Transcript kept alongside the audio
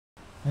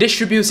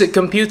Distributed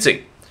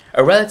computing,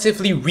 a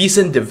relatively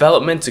recent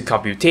development to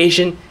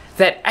computation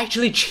that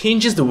actually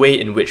changes the way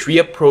in which we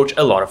approach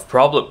a lot of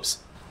problems.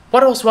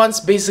 What was once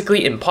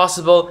basically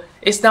impossible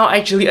is now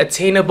actually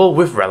attainable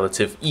with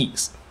relative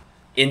ease.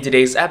 In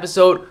today's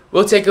episode,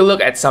 we'll take a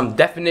look at some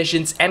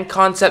definitions and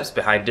concepts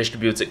behind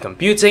distributed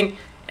computing,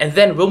 and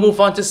then we'll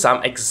move on to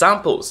some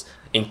examples,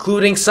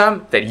 including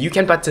some that you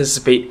can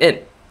participate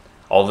in.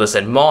 All this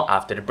and more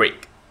after the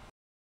break.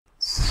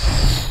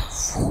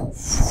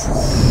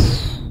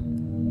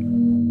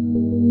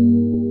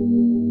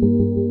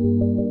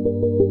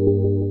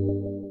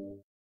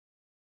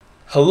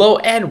 Hello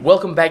and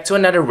welcome back to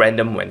another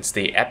Random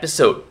Wednesday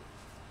episode.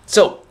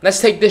 So,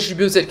 let's take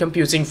distributed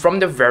computing from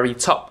the very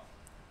top.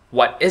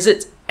 What is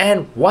it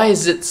and why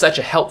is it such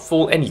a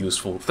helpful and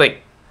useful thing?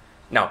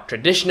 Now,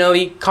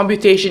 traditionally,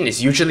 computation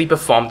is usually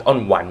performed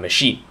on one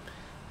machine.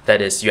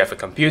 That is, you have a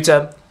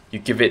computer, you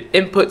give it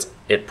input,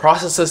 it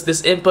processes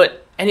this input,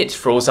 and it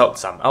throws out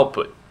some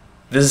output.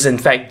 This is in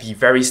fact the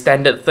very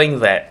standard thing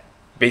that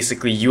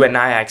basically you and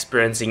I are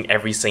experiencing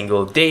every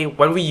single day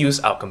when we use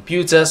our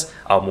computers,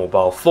 our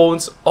mobile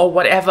phones, or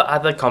whatever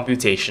other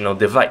computational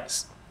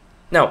device.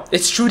 Now,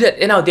 it's true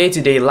that in our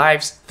day-to-day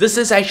lives, this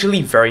is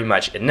actually very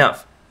much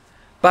enough.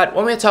 But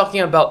when we're talking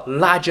about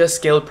larger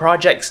scale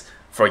projects,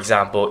 for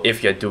example,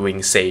 if you're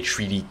doing, say,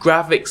 3D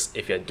graphics,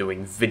 if you're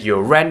doing video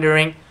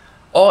rendering,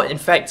 or in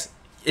fact,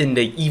 in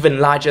the even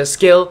larger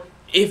scale,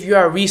 if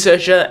you're a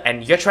researcher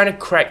and you're trying to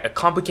crack a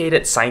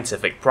complicated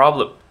scientific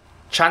problem,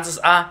 chances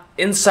are,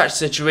 in such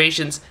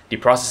situations, the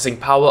processing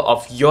power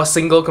of your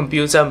single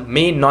computer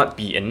may not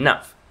be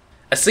enough.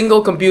 A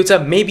single computer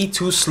may be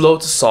too slow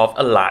to solve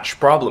a large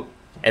problem,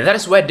 and that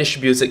is where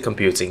distributed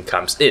computing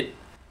comes in.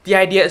 The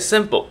idea is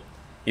simple.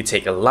 You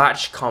take a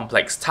large,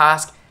 complex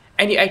task,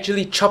 and you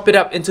actually chop it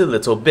up into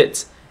little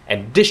bits,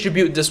 and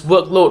distribute this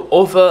workload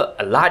over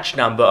a large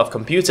number of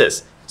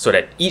computers, so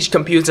that each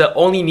computer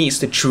only needs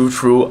to chew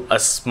through a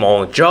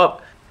small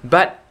job,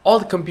 but all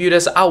the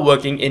computers are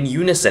working in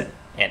unison.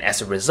 And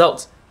as a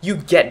result, you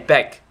get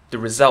back the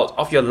result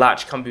of your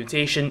large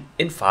computation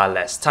in far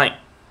less time.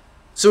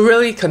 So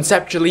really,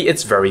 conceptually,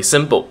 it's very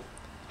simple.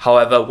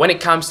 However, when it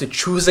comes to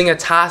choosing a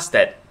task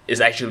that is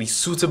actually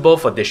suitable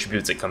for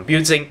distributed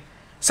computing,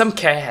 some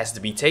care has to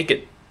be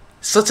taken.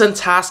 Certain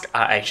tasks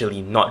are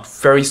actually not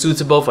very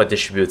suitable for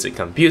distributed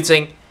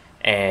computing,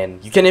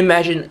 and you can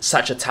imagine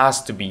such a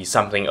task to be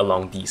something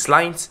along these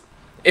lines.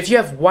 If you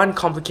have one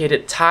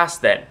complicated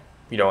task that,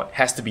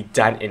 has to be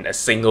done in a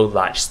single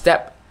large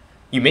step,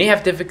 you may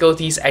have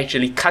difficulties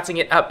actually cutting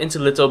it up into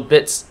little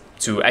bits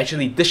to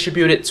actually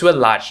distribute it to a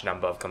large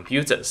number of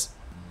computers.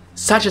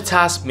 Such a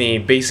task may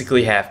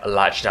basically have a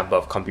large number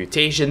of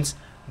computations,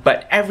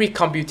 but every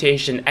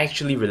computation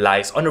actually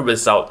relies on the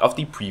result of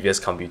the previous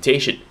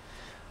computation.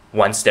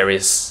 Once there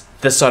is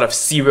this sort of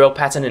serial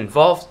pattern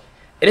involved,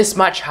 it is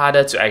much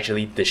harder to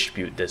actually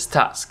distribute this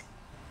task.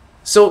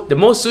 So the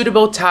most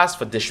suitable tasks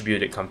for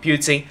distributed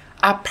computing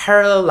are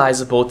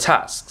parallelizable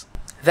tasks.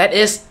 That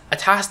is, a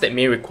task that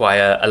may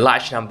require a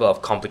large number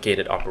of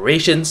complicated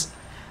operations,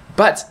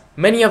 but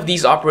many of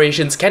these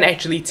operations can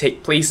actually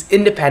take place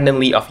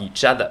independently of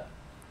each other.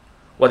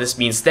 What this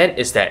means then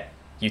is that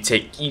you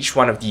take each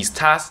one of these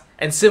tasks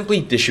and simply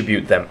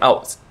distribute them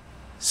out.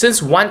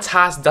 Since one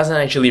task doesn't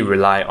actually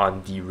rely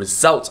on the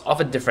result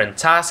of a different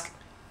task,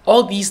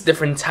 all these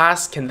different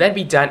tasks can then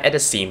be done at the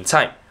same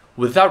time,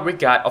 without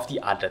regard of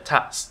the other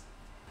task.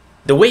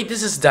 The way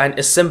this is done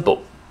is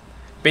simple.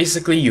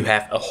 Basically, you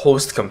have a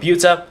host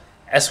computer,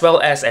 as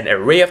well as an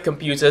array of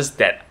computers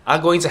that are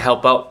going to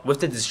help out with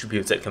the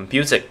distributed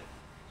computing.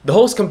 The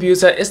host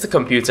computer is the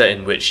computer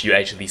in which you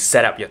actually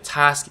set up your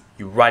task,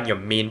 you run your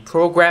main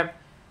program,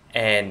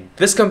 and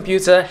this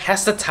computer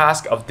has the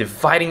task of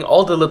dividing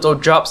all the little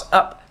jobs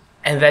up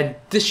and then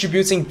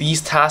distributing these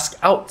tasks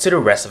out to the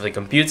rest of the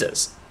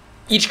computers.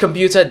 Each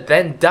computer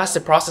then does the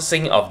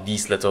processing of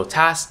these little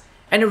tasks,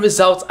 and the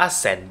results are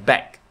sent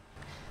back.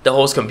 The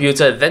host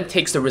computer then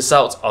takes the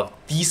results of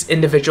these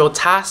individual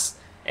tasks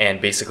and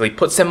basically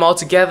puts them all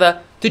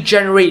together to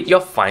generate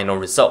your final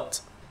result.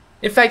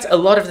 In fact, a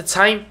lot of the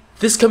time,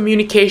 this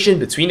communication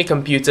between the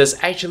computers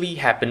actually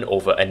happen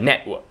over a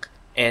network.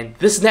 And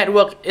this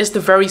network is the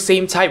very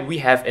same type we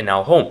have in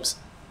our homes.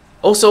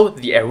 Also,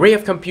 the array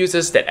of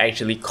computers that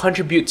actually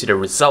contribute to the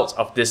results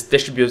of this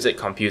distributed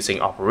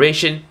computing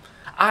operation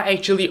are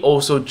actually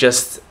also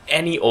just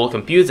any old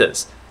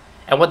computers.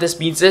 And what this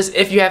means is,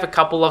 if you have a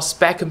couple of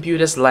spare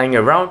computers lying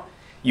around,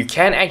 you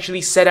can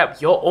actually set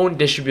up your own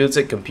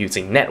distributed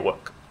computing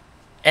network.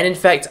 And in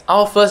fact,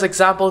 our first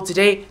example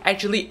today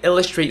actually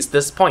illustrates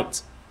this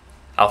point.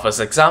 Our first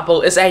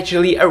example is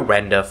actually a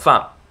render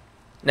farm.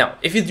 Now,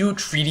 if you do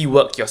 3D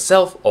work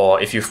yourself, or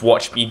if you've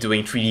watched me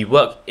doing 3D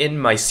work in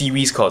my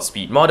series called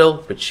Speed Model,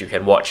 which you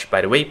can watch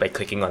by the way by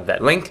clicking on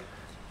that link,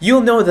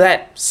 you'll know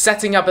that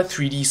setting up a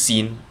 3D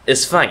scene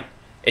is fine.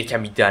 It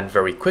can be done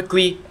very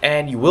quickly,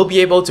 and you will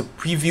be able to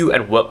preview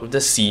and work with the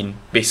scene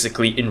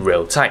basically in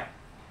real time.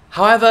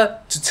 However,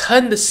 to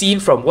turn the scene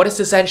from what is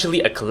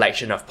essentially a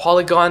collection of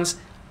polygons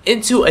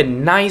into a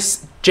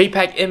nice,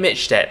 JPEG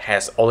image that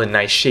has all the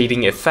nice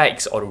shading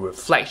effects, all the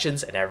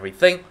reflections and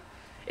everything,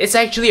 it's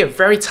actually a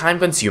very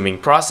time-consuming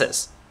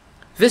process.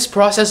 This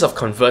process of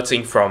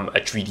converting from a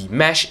 3D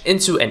mesh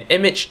into an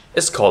image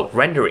is called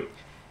rendering,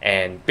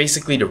 and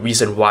basically the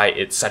reason why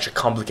it's such a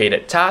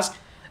complicated task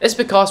is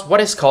because what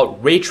is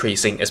called ray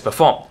tracing is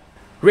performed.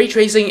 Ray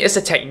tracing is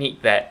a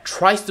technique that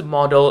tries to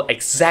model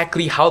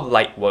exactly how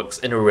light works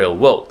in the real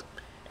world,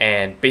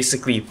 and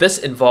basically this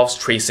involves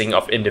tracing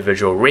of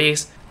individual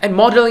rays and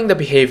modeling the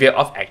behavior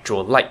of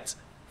actual light.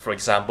 For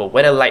example,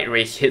 when a light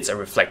ray hits a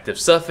reflective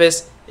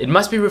surface, it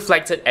must be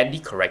reflected at the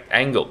correct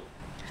angle.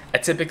 A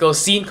typical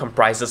scene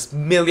comprises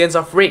millions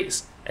of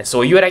rays, and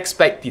so you would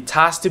expect the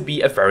task to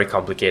be a very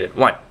complicated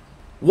one.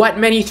 What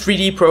many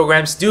 3D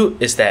programs do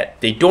is that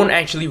they don't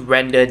actually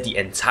render the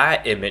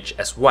entire image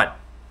as one.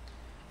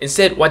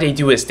 Instead, what they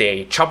do is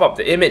they chop up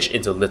the image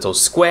into little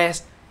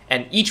squares,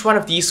 and each one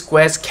of these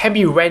squares can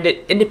be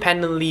rendered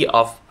independently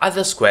of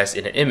other squares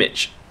in the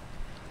image.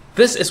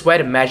 This is where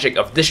the magic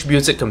of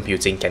distributed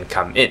computing can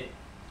come in.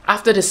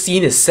 After the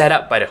scene is set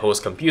up by the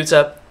host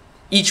computer,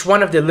 each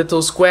one of the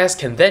little squares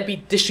can then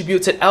be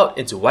distributed out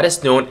into what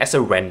is known as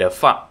a render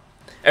farm.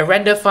 A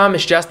render farm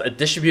is just a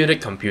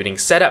distributed computing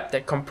setup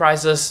that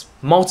comprises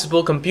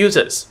multiple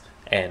computers.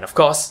 And of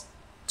course,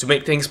 to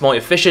make things more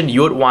efficient,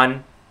 you would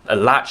want a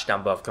large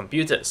number of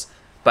computers.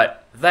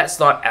 But that's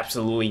not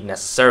absolutely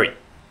necessary.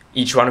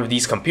 Each one of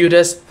these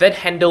computers then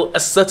handle a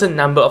certain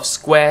number of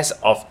squares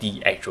of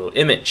the actual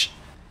image.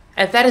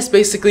 And that is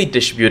basically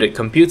distributed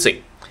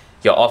computing.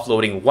 You're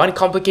offloading one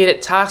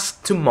complicated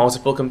task to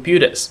multiple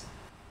computers.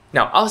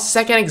 Now, our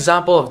second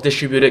example of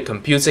distributed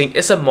computing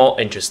is a more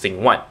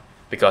interesting one,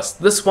 because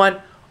this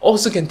one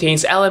also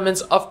contains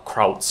elements of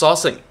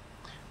crowdsourcing.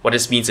 What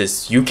this means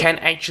is you can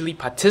actually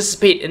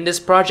participate in this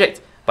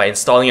project by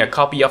installing a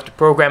copy of the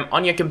program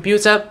on your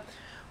computer.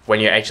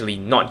 When you're actually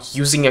not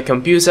using your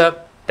computer,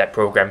 that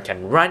program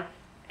can run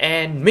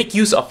and make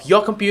use of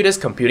your computer's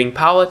computing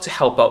power to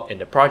help out in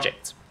the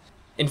project.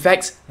 In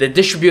fact, the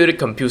distributed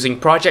computing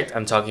project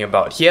I'm talking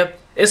about here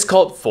is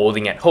called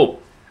Folding at Home,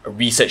 a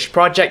research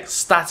project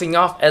starting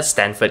off at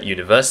Stanford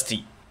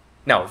University.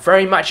 Now,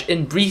 very much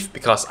in brief,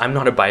 because I'm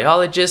not a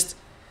biologist,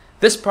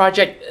 this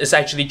project is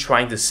actually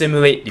trying to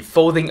simulate the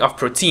folding of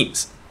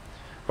proteins.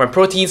 When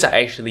proteins are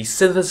actually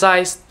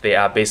synthesized, they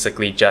are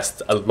basically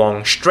just a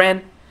long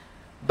strand,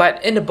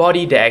 but in the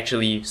body they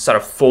actually sort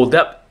of fold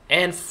up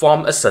and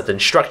form a certain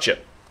structure.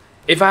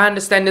 If I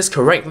understand this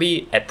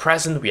correctly, at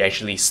present we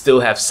actually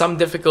still have some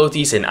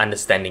difficulties in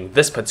understanding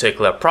this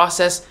particular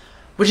process,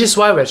 which is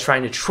why we're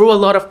trying to throw a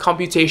lot of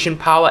computation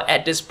power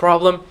at this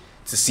problem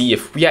to see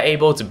if we are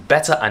able to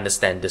better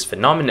understand this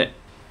phenomenon.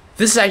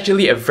 This is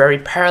actually a very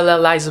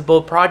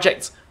parallelizable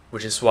project,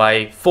 which is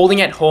why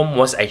Folding at Home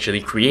was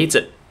actually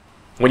created.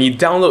 When you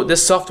download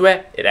this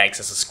software, it acts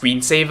as a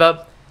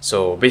screensaver,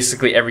 so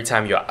basically every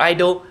time you're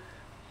idle,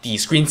 the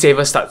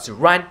screensaver starts to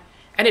run,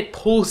 and it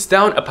pulls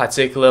down a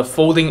particular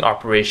folding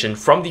operation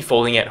from the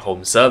Folding at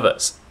Home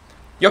servers.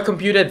 Your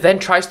computer then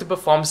tries to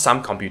perform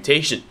some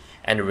computation,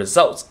 and the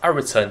results are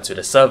returned to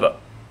the server.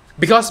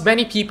 Because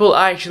many people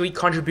are actually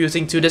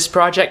contributing to this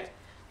project,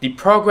 the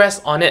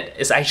progress on it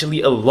is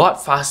actually a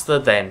lot faster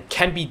than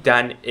can be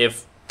done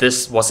if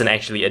this wasn't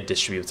actually a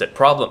distributed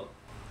problem.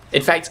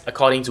 In fact,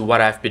 according to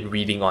what I've been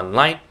reading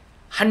online,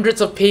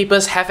 hundreds of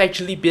papers have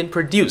actually been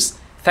produced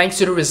thanks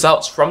to the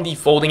results from the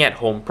Folding at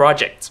Home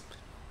project.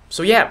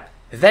 So yeah,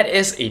 that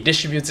is a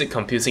distributed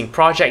computing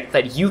project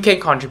that you can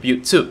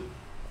contribute to.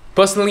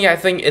 Personally, I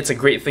think it's a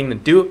great thing to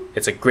do.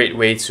 It's a great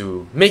way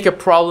to make a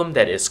problem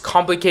that is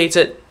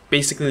complicated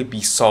basically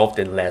be solved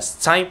in less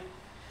time.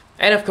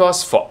 And of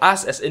course, for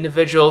us as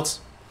individuals,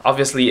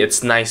 obviously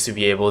it's nice to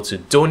be able to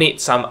donate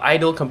some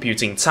idle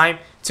computing time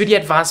to the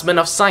advancement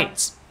of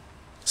science.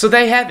 So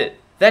there you have it.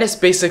 That is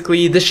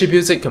basically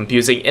distributed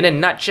computing in a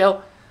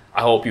nutshell.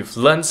 I hope you've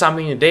learned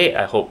something today.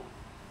 I hope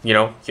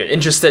you're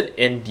interested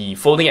in the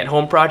Folding at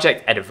Home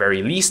project at the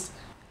very least.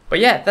 But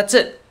yeah, that's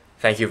it.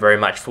 Thank you very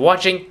much for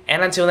watching,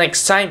 and until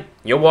next time,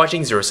 you're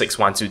watching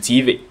 0612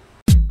 TV.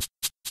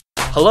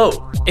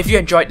 Hello! If you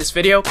enjoyed this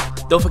video,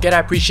 don't forget I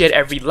appreciate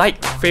every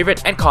like,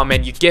 favorite, and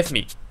comment you give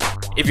me.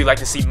 If you'd like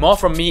to see more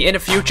from me in the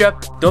future,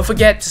 don't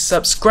forget to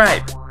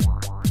subscribe.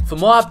 For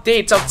more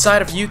updates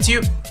outside of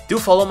YouTube, do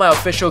follow my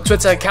official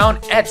Twitter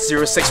account at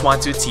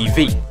 0612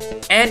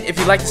 TV. And if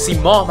you'd like to see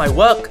more of my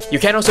work, you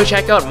can also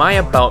check out my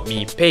About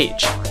Me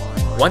page.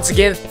 Once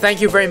again,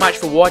 thank you very much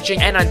for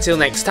watching, and until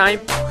next time,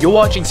 you're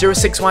watching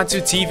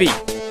 0612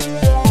 TV.